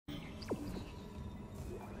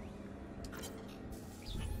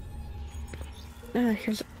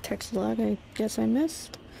Here's a text log I guess I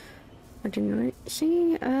missed. I didn't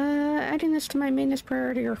see. Adding this to my maintenance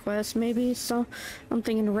priority request. Maybe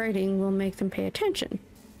something in writing will make them pay attention.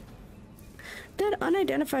 That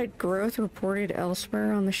unidentified growth reported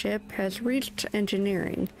elsewhere on the ship has reached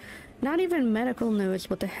engineering. Not even medical knows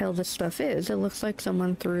what the hell this stuff is. It looks like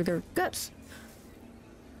someone threw their guts.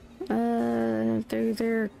 Threw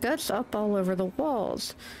their guts up all over the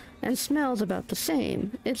walls. And smells about the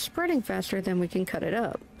same. It's spreading faster than we can cut it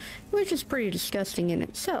up. Which is pretty disgusting in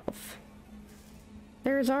itself.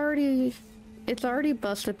 It's already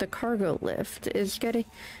busted the cargo lift. It's getting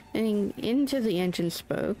into the engine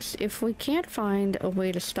spokes. If we can't find a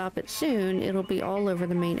way to stop it soon, it'll be all over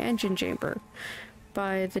the main engine chamber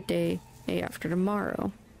by the day after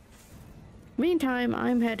tomorrow. Meantime,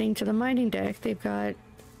 I'm heading to the mining deck. They've got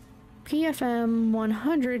PFM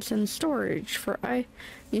 100s in storage for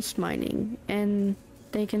ice mining, and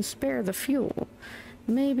they can spare the fuel.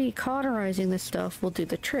 Maybe cauterizing this stuff will do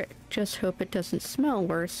the trick. Just hope it doesn't smell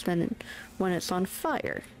worse than when it's on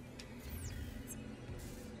fire.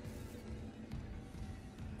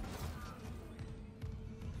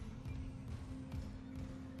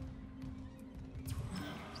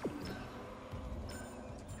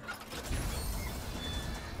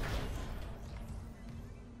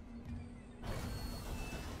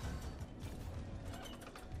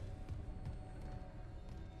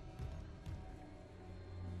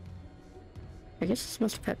 I guess this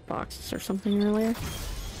must have had boxes or something earlier.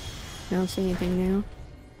 I don't see anything new.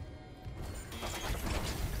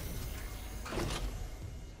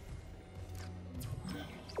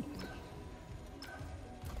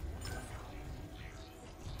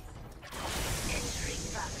 Entering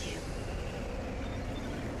vacuum.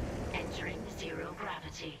 Entering zero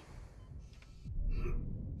gravity.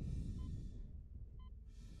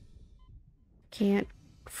 Can't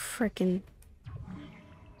frickin'.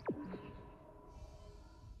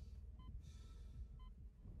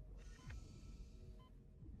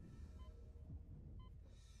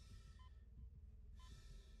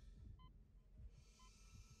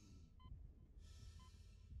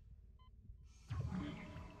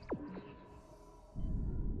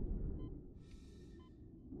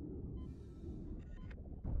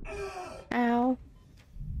 Ow.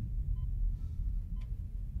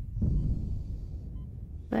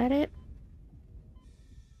 That it?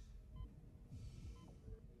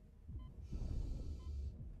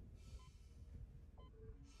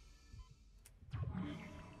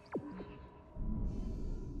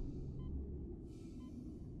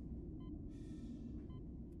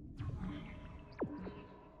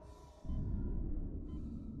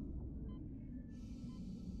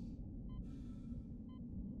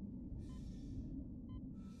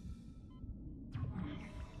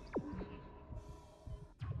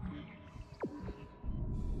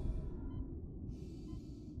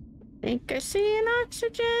 Think I see an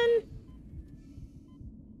oxygen?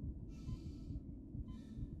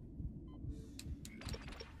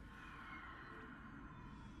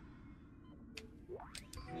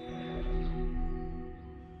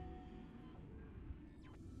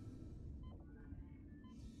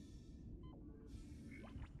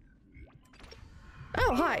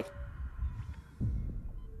 Oh, hi.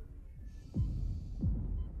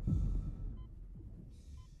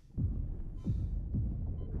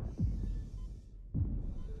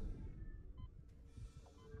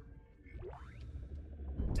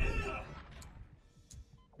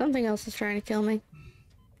 Something else is trying to kill me.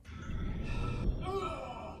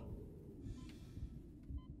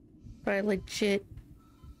 But I legit...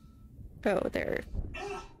 Oh, there.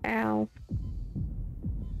 Ow.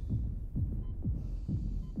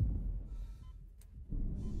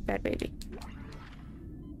 Bad baby.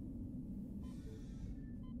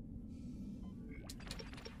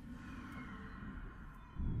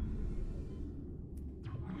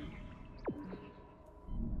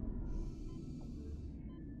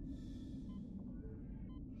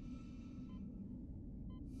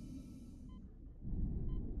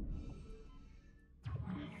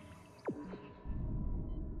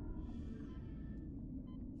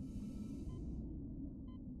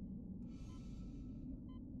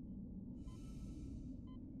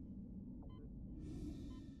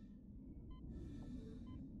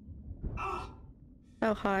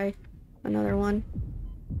 Oh, hi. Another one.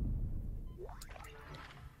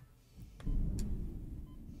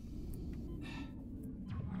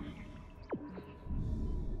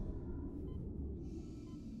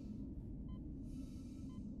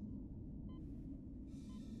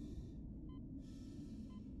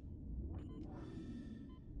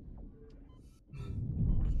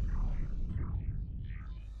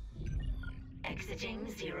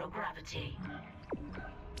 Exiting zero gravity.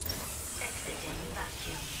 Exiting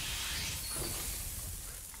vacuum.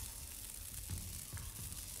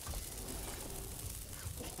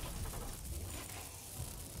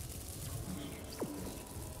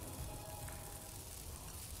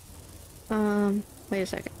 Wait a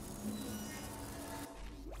second.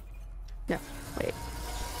 No, wait.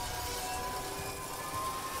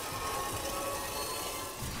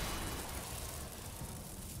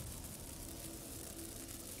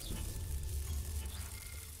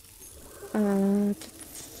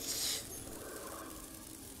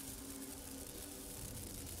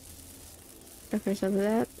 Okay, so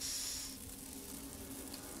that's...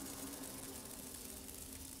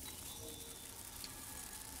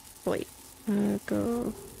 Wait,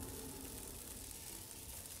 go...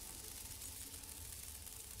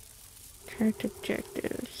 Tracked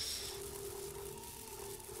objectives.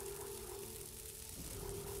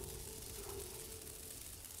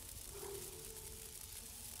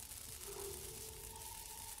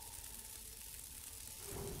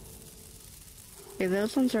 Okay,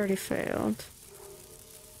 those ones already failed.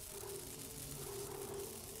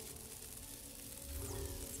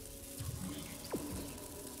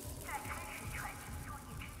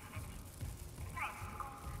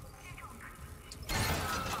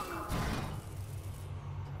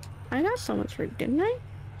 I got so much fruit, didn't I?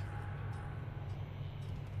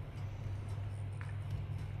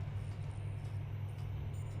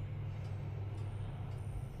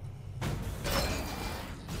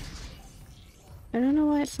 I don't know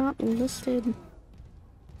why it's not listed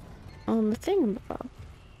on the thing above.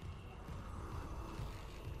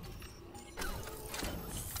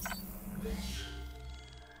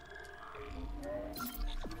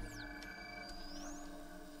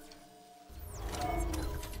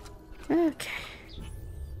 Okay.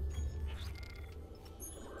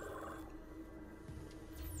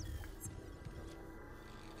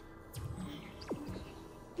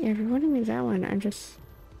 Yeah, if you're wanting me that one, I just...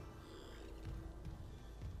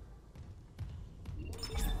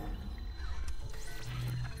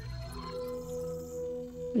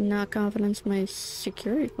 Not confident my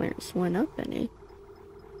security clearance went up any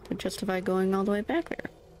to justify going all the way back there.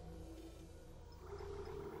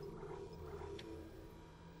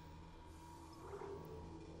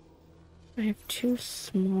 I have too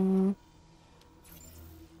small.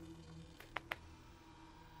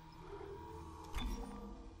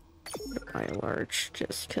 By large,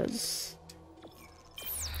 just because.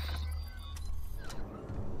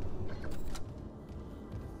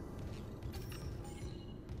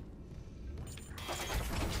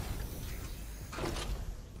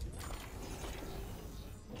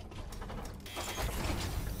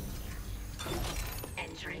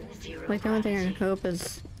 Like, the only thing I can hope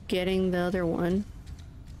is getting the other one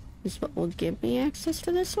is what will give me access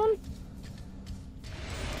to this one.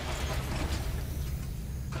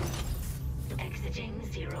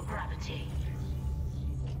 Exiting zero gravity.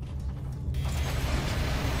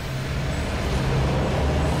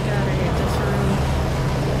 Gotta get this room.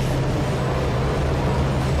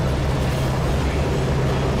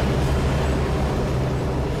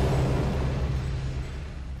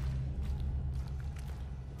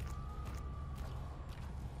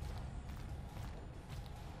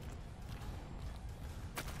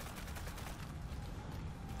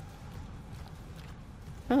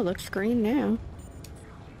 Oh, it looks green now.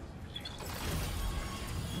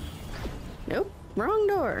 Nope, wrong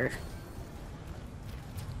door.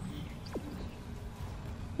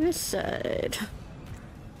 This side.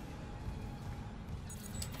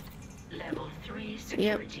 Level 3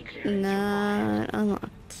 security Yep, clearance not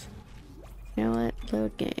unlocked. You know what?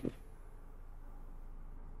 Load game.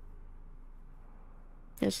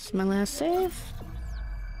 This is my last save.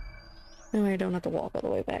 That way I don't have to walk all the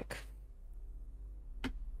way back.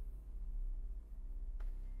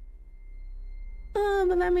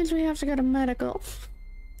 But that means we have to go to medical.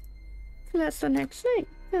 That's the next thing.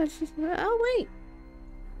 Oh, wait.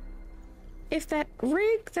 If that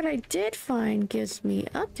rig that I did find gives me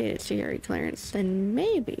updated security clearance, then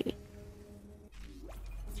maybe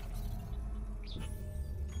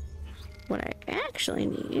what I actually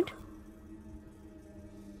need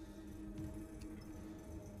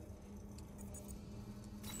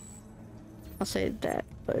I'll say that,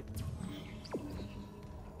 but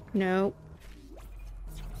no.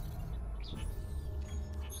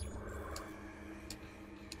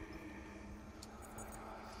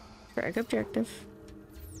 Track objective.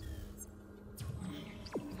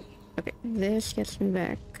 Okay, this gets me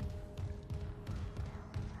back.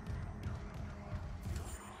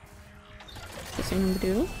 Kissing the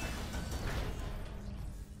doodle.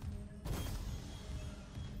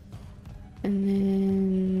 and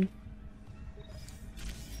then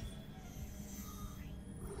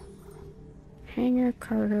hangar,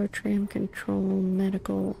 cargo, tram control,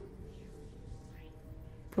 medical,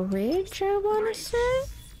 bridge, I want to say?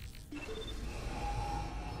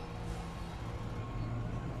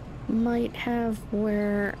 Might have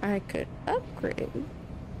where I could upgrade.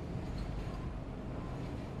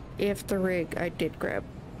 If the rig I did grab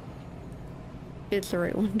is the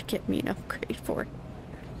right one to get me an upgrade for.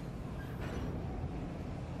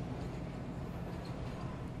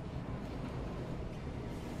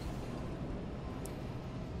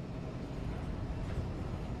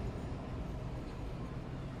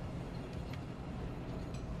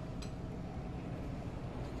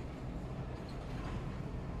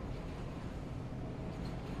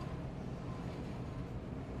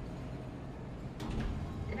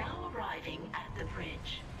 Now arriving at the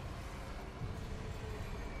bridge.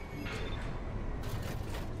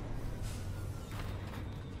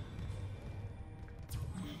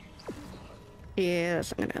 Yeah,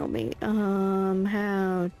 that's not gonna help me.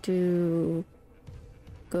 How to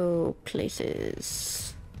go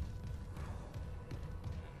places.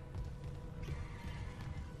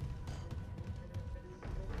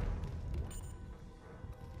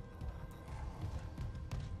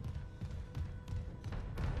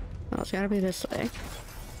 Oh, it's gotta be this way.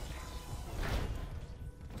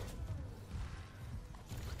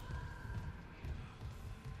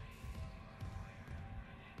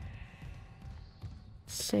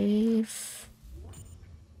 Save.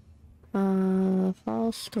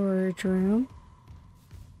 Fall storage room.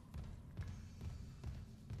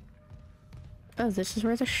 Oh, this is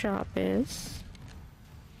where the shop is.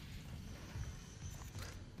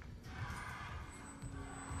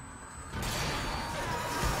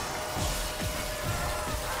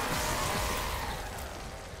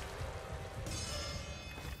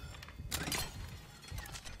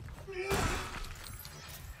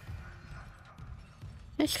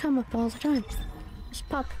 It's come up all the time. Just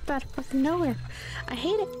pop up out of fucking nowhere. I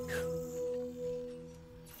hate it.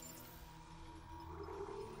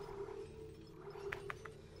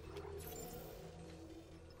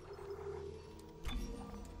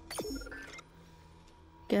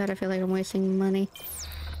 God, I feel like I'm wasting money.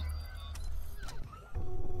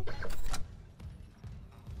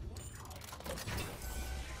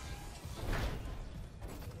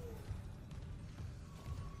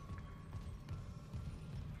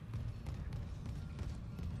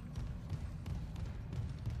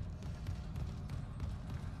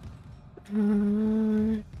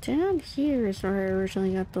 Down here is where I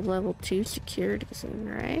originally got the level 2 security zone,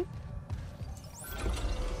 right?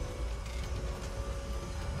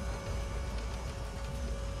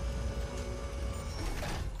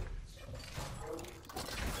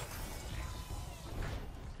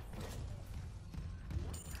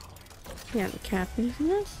 Yeah, the captain's in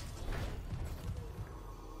this?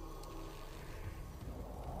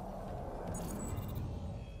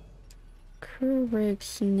 Crew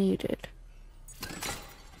rigs needed.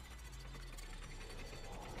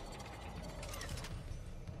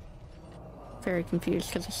 Very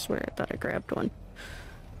confused because I swear I thought I grabbed one.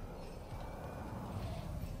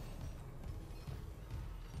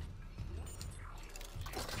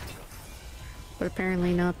 But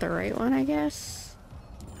apparently not the right one, I guess.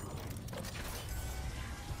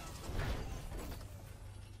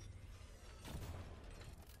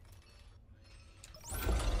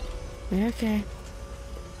 Okay.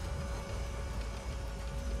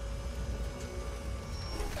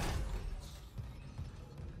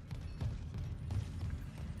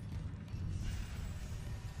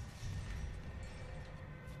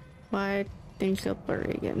 Why things go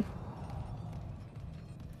blurry again?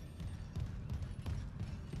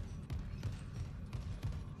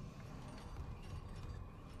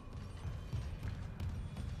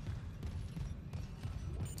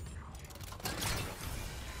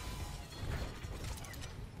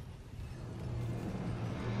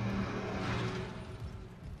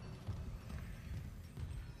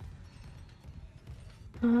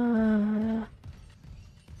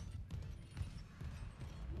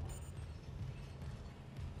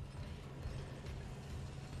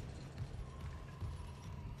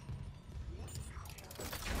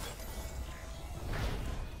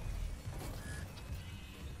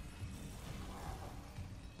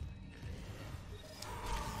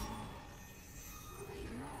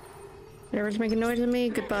 Whatever's making noise at me,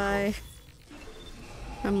 goodbye.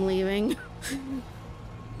 I'm leaving.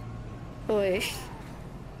 Boy.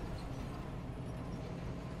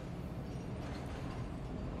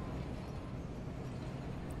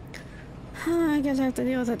 I guess I have to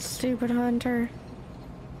deal with that stupid hunter.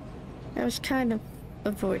 I was kind of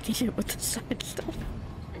avoiding it with the side stuff.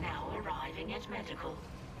 Now arriving at medical.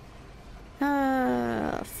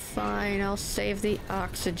 Fine, I'll save the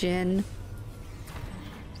oxygen.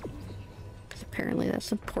 Because apparently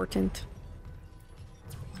that's important.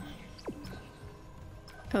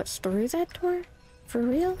 Oh, it's through that door? For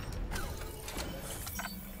real?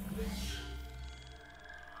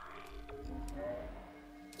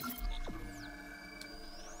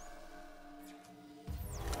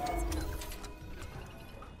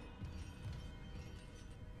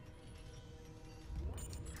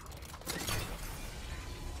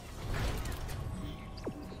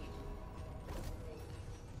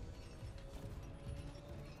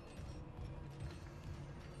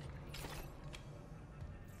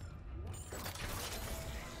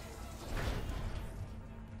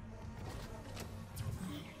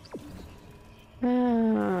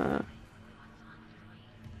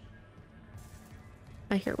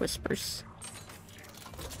 I hear whispers.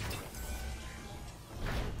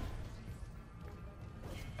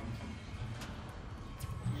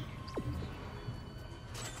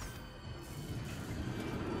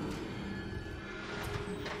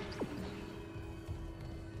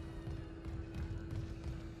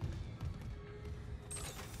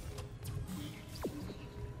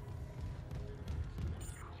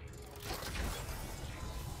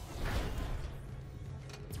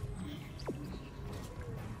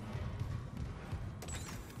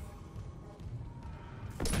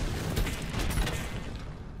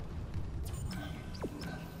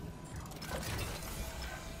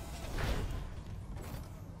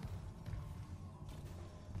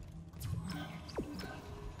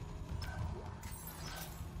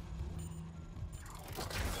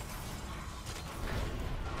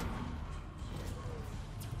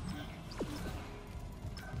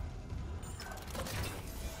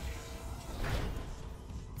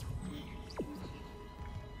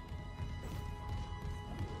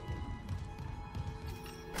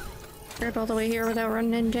 All the way here without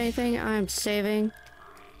running into anything. I'm saving.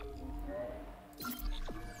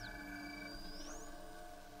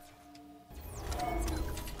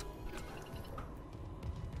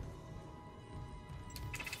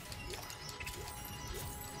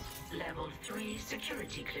 Level 3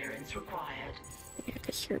 security clearance required. Yeah,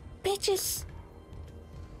 'cause you're bitches.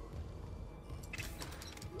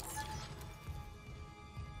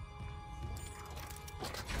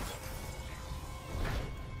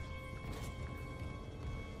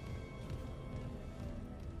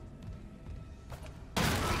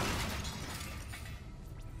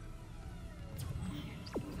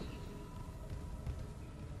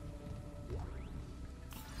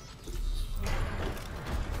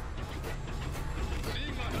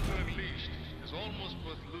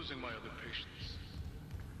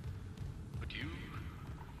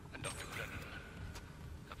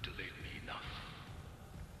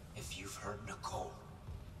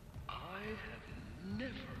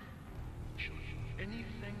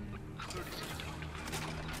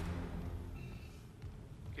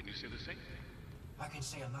 I can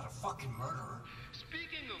say I'm not a fucking murderer.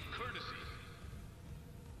 Speaking of courtesy,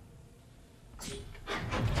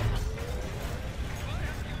 why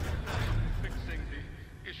have you been fixing the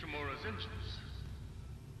Ishimura's engines?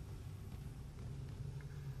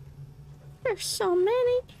 There's so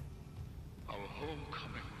many. Our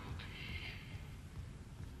homecoming will be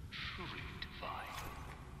truly divine.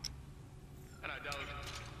 And I doubt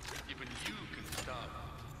even you can stop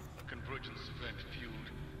a convergence event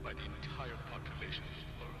fueled by the entire population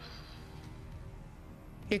of Earth.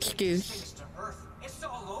 Excuse. Things to Earth. It's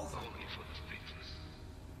all over. Only for the faithless.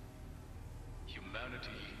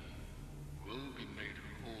 Humanity will be made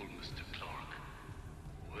whole, Mr. Clark,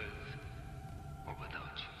 with or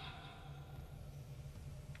without you.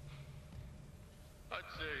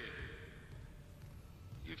 I'd say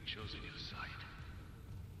you've chosen your side.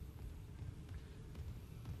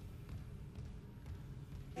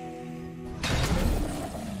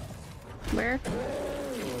 Where?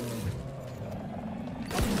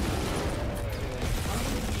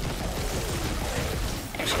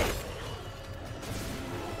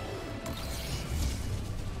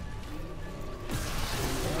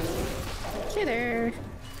 Okay there.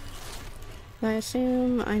 I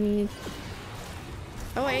assume I need...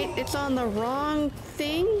 Oh wait, it's on the wrong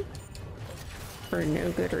thing? For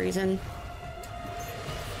no good reason.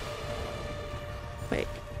 Wait.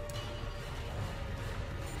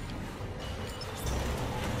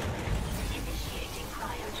 Initiating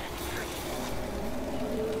cryogenic freeze.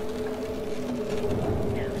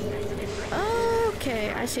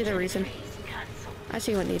 Okay, I see the reason. Cancel. I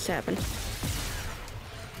see what needs to happen.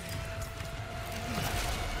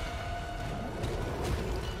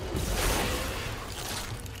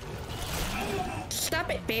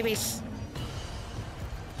 babies.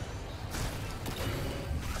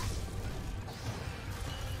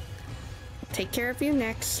 Take care of you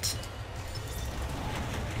next.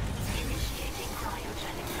 Initiating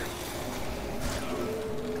cryogenic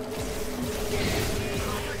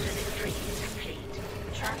Cryogenic freeze complete.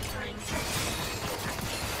 Transferring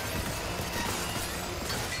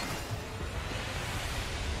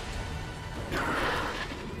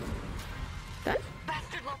That?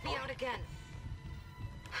 Bastard locked me out again.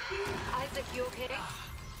 Isaac, you okay?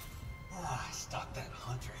 Ah, I stopped that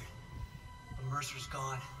hunter. But Mercer's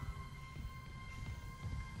gone.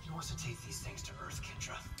 He wants to take these things to Earth,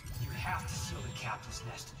 Kendra. You have to seal the captain's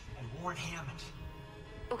nest and warn Hammond.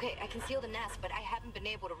 Okay, I can seal the nest, but I haven't been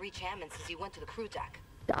able to reach Hammond since he went to the crew deck.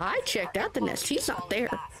 I checked out the nest. He's not there.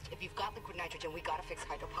 Fast. If you've got liquid nitrogen, we gotta fix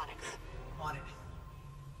hydroponics. On it.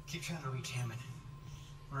 Keep trying to reach Hammond.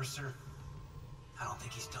 Mercer, I don't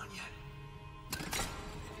think he's done yet.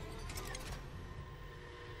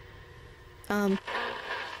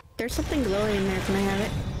 There's something glowing in there. Can I have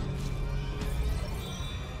it?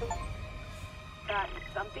 Got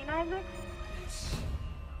something, Isaac?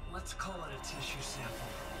 Let's call it a tissue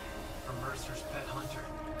sample from Mercer's pet hunter.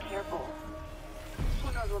 Careful.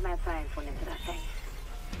 Who knows what mad science went into that thing?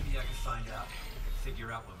 Maybe I can find out.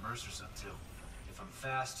 Figure out what Mercer's up to. If I'm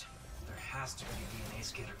fast, there has to be a DNA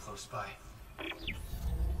scanner close by.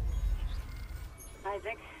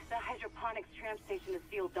 Isaac, the hydroponics tram station is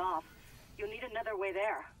sealed off. You'll need another way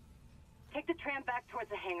there. Take the tram back towards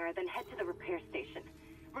the hangar, then head to the repair station.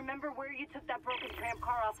 Remember where you took that broken tram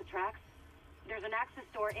car off the tracks? There's an access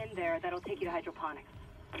door in there that'll take you to hydroponics.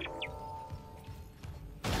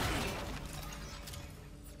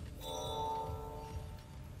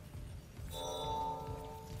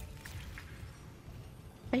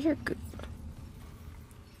 I hear goop.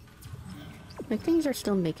 My things are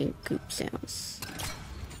still making goop sounds.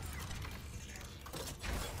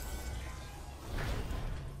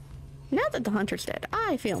 Now that the hunter's dead,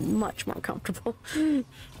 I feel much more comfortable. That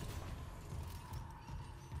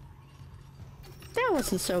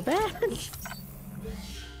wasn't so bad.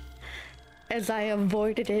 As I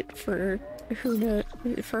avoided it for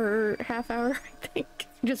for half hour, I think.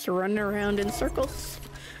 Just running around in circles.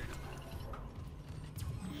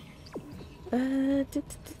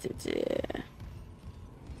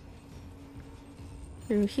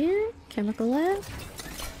 Through here, chemical lab.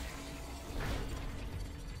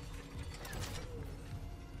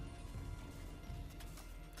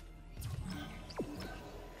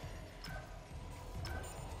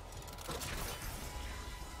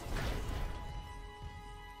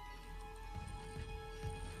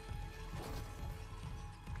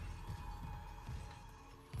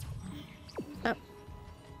 Oh.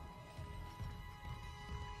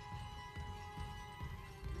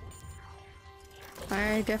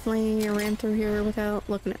 I definitely ran through here without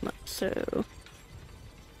looking at much, so...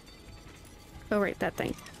 Oh right, that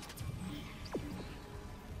thing.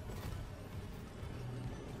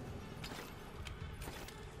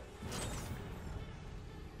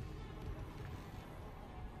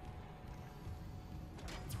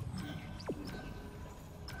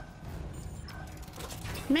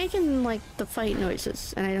 Making, like, the fight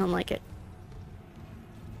noises, and I don't like it.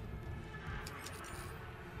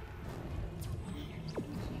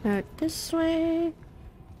 Out this way.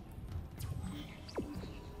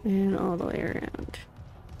 And all the way around.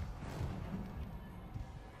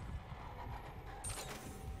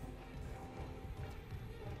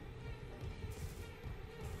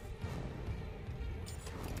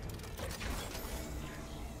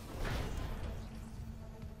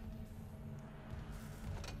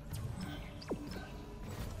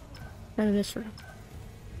 Out of this room.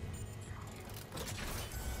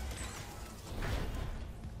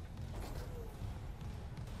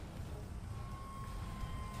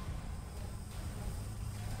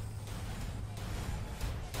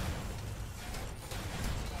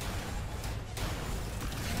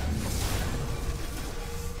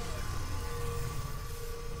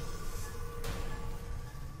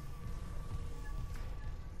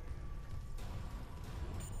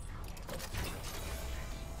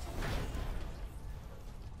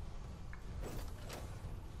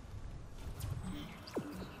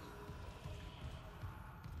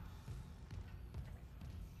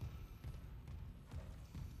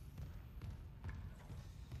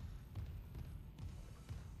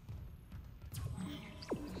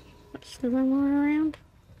 Is there one more around?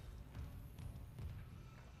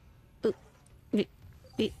 Ooh.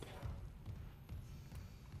 Eat.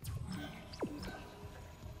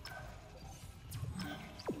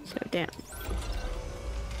 So down.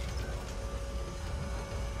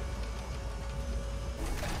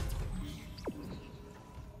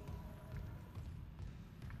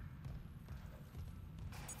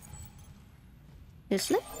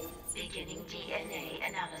 Isn't it? Beginning DNA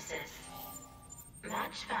analysis.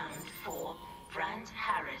 Match found for Brant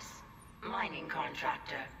Harris, mining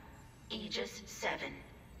contractor, Aegis 7.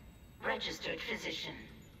 Registered physician,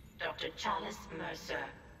 Dr. Chalice Mercer.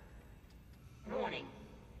 Warning.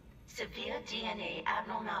 Severe DNA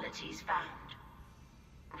abnormalities found.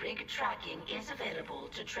 Rig tracking is available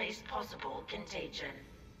to trace possible contagion.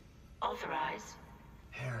 Authorize.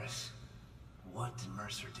 Harris, what did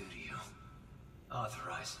Mercer do to you?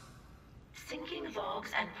 Authorize. Syncing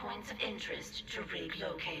logs and points of interest to Rig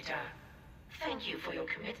Locator. Thank you for your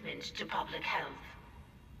commitment to public health.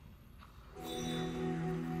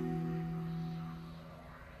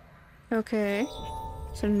 Okay.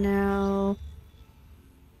 So now...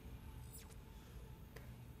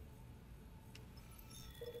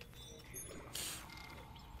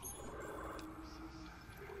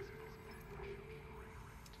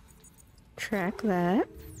 track that.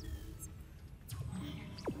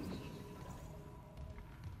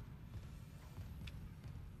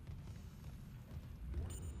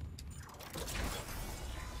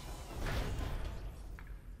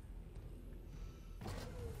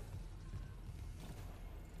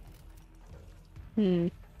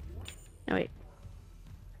 Oh wait.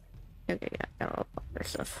 Okay, yeah, got all of their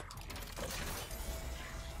stuff.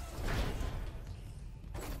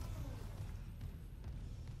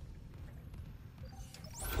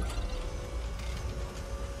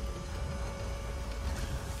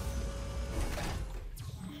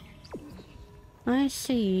 I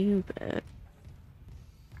see you, but...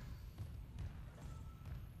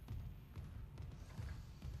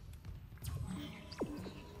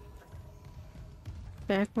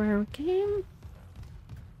 back where we came?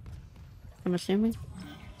 I'm assuming.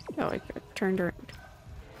 Oh, I turned around.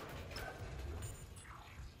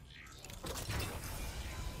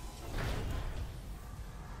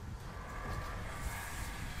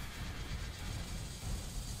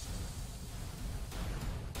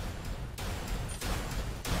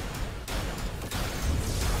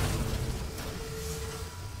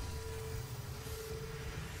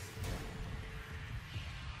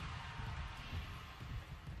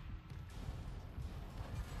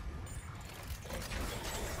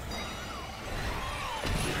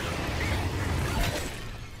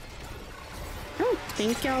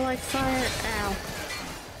 Think y'all like fire? Ow.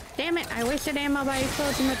 Damn it, I wasted ammo by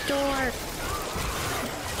closing the door.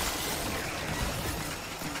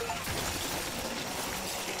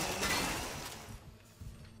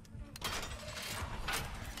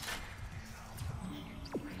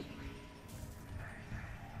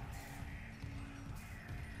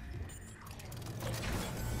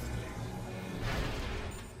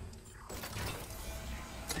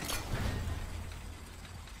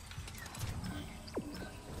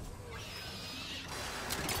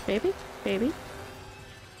 Baby? Baby?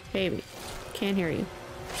 Baby. Can't hear you.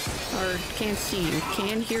 Or can't see you.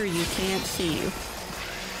 Can't hear you, can't see you.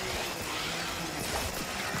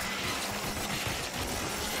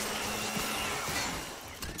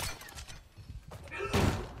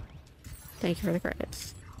 Thank you for the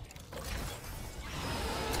credits.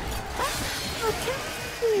 Ah,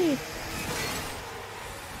 okay.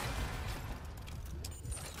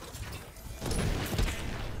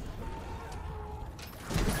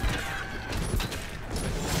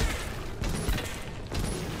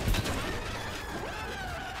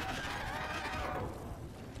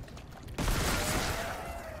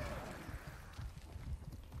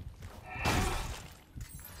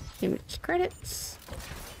 Give me these credits. I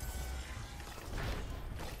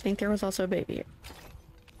think there was also a baby here.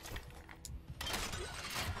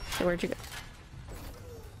 So where'd you go?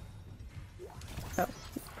 Oh,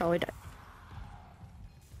 probably died.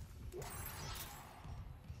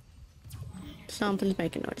 Something's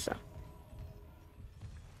making noise though.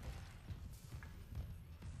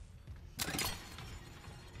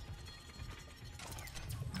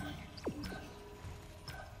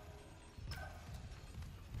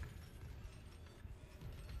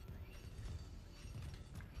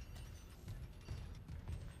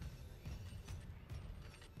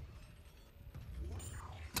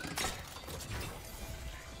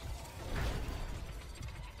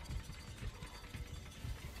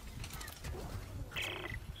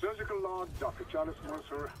 Surgical log, Dr. Chalice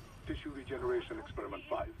Mercer, Tissue Regeneration Experiment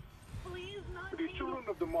 5. The children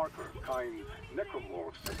of the marker, kind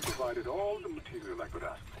necromorphs, have provided all the material I could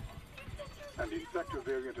ask for. And the infector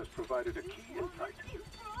variant has provided a key insight.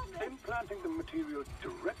 Implanting the material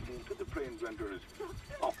directly into the brain renders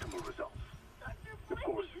optimal results. Of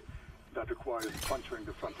course, that requires puncturing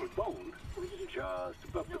the frontal bone just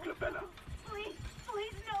above the glabella. Please,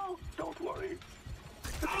 no! Don't worry.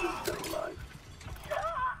 It's been sterilized.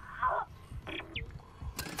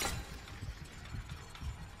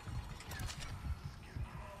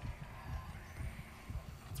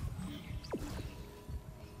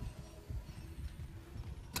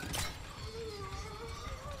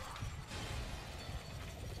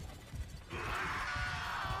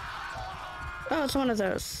 Oh, it's one of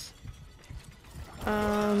those.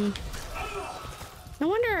 No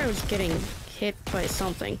wonder I was getting hit by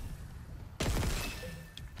something.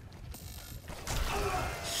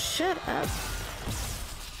 Shut up.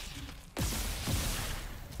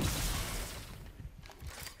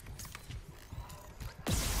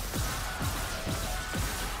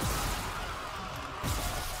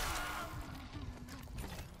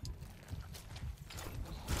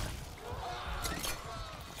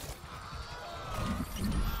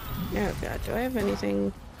 Oh god, do I have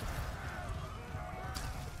anything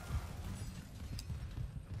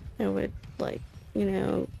that would, like, you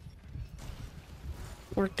know,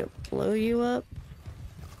 work to blow you up?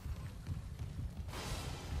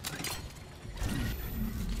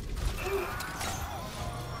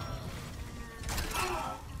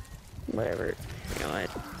 Whatever. You know what?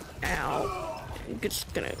 Ow. I'm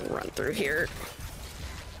just gonna run through here.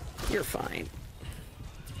 You're fine.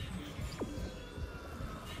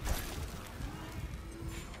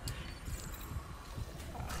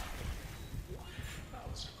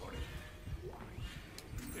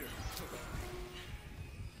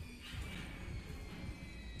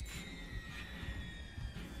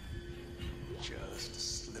 Just a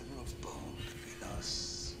sliver of bone between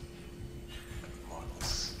us and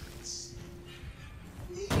Marcus.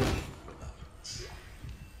 Relax.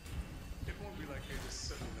 It won't be like they just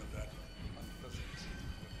sitting in that unpleasant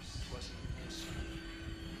pleasant.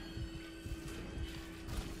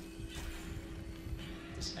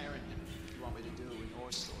 This errand you want me to do in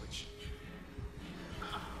ore storage.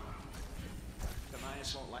 The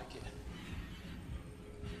miners won't like it.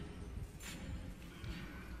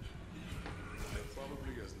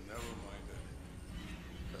 Probably has never minded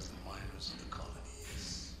as the miners in the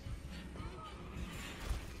colonies.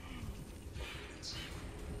 It's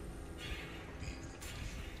being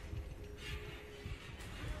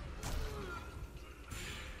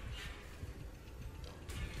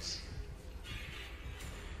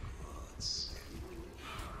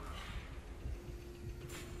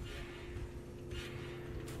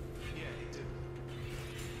Yeah, they do.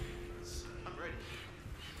 I'm ready.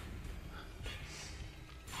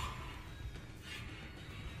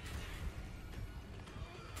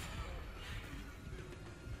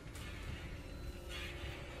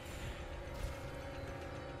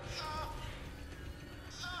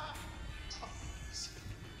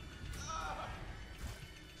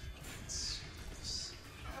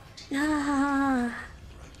 Ah.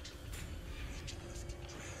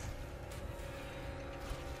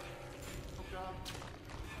 Oh God.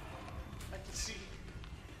 I can see.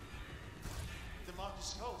 The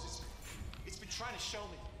Marcus knows. It's been trying to show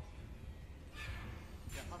me.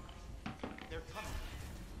 They're hungry. They're coming.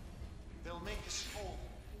 They'll make us whole.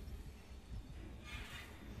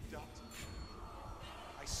 Doctor,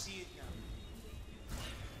 I see it now.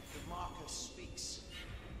 The Marcus speaks.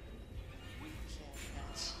 We can't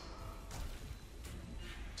answer.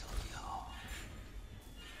 tell me how.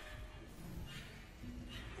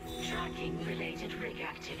 Tracking related rig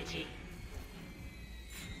activity.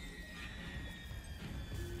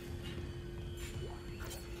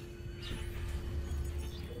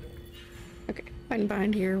 Okay, hiding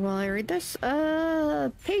behind here while I read this.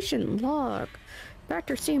 Patient log.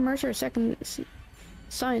 Dr. C. Mercer, second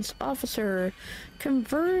science officer.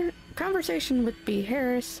 Conversation with B.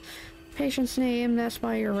 Harris. Patient's name, that's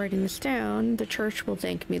why you're writing this down. The church will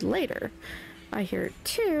thank me later. I hear it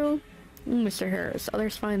too. Mr. Harris,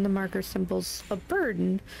 others find the marker symbols a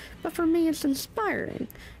burden, but for me it's inspiring.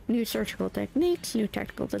 New surgical techniques, new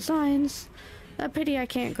technical designs. A pity I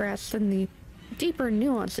can't grasp in the deeper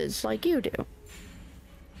nuances like you do.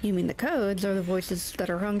 You mean the codes are the voices that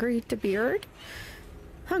are hungry to be heard?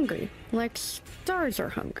 Hungry, like stars are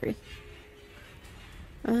hungry.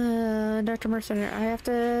 Dr. Mercer, I have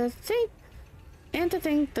to think, and to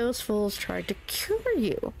think those fools tried to cure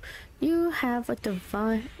you. You have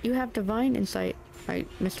divine insight, right,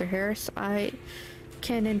 Mr. Harris? I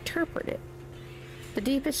can interpret it. The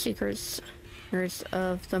deepest secrets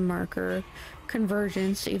of the marker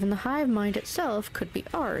convergence, even the hive mind itself, could be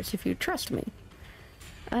ours if you trust me.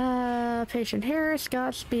 Patient Harris,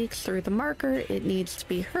 God speaks through the marker. It needs to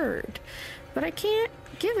be heard. But I can't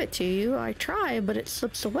give it to you. I try, but it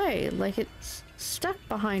slips away, like it's stuck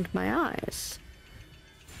behind my eyes.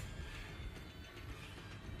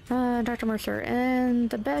 Dr. Mercer, and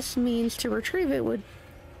the best means to retrieve it would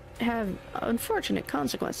have unfortunate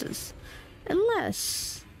consequences.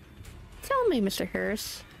 Unless... Tell me, Mr.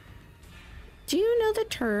 Harris, do you know the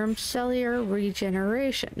term cellular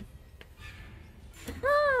regeneration?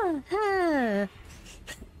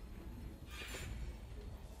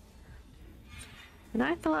 And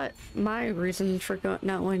I thought my reasons for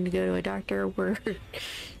not wanting to go to a doctor were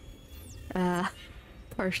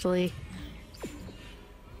partially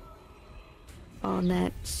on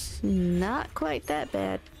that. Not quite that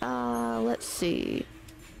bad. Let's see.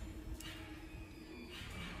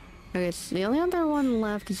 Okay, so the only other one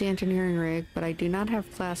left is the engineering rig, but I do not have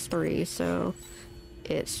class 3, so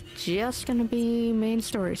it's just gonna be main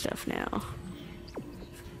story stuff now.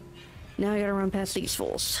 Now I gotta run past these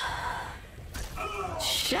fools.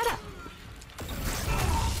 Shut up!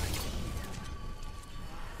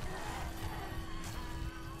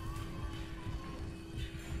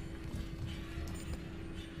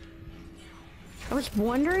 I was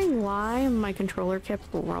wondering why my controller kept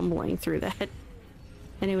rumbling through that.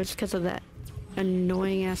 And it was because of that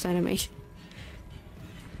annoying ass animation.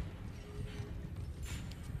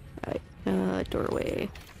 Alright, doorway.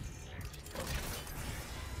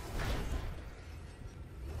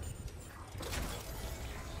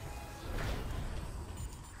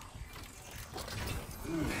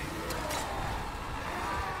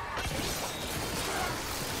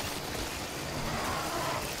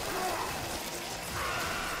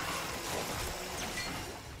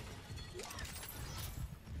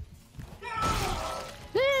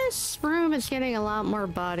 This room is getting a lot more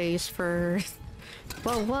bodies for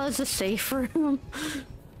what was a safe room.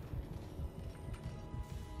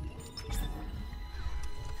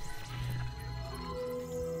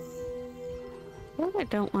 I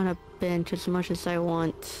don't want to bench as much as I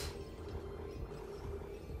want.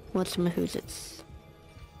 What's Mahoozits?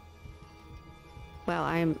 Well,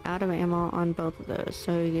 I'm out of ammo on both of those,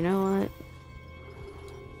 so you know what?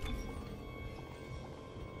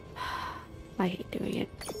 I hate doing it.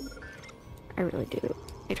 I really do.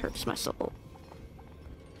 It hurts my soul.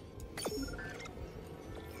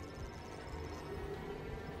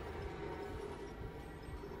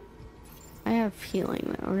 I have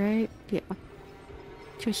healing though, right? Yeah.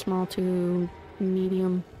 Too small, too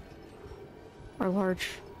medium. Or large.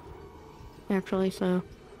 Actually, so...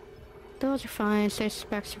 those are fine, safe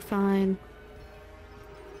specs are fine.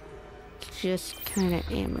 It's just kind of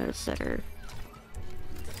ammos that are...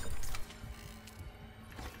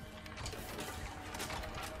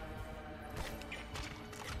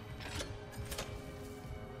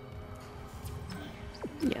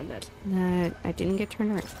 yeah, that I didn't get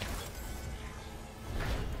turned around.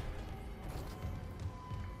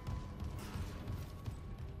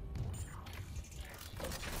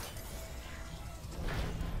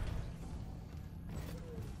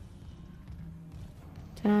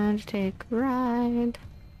 Time to take a ride.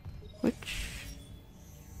 Which...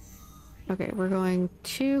 okay, we're going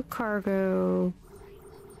to cargo.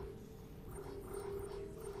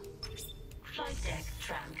 Flight deck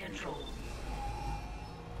tram control.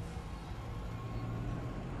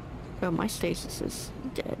 Oh, my stasis is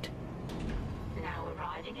dead. Now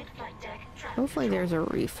arriving at flight deck tram Hopefully control. there's a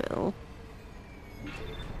refill.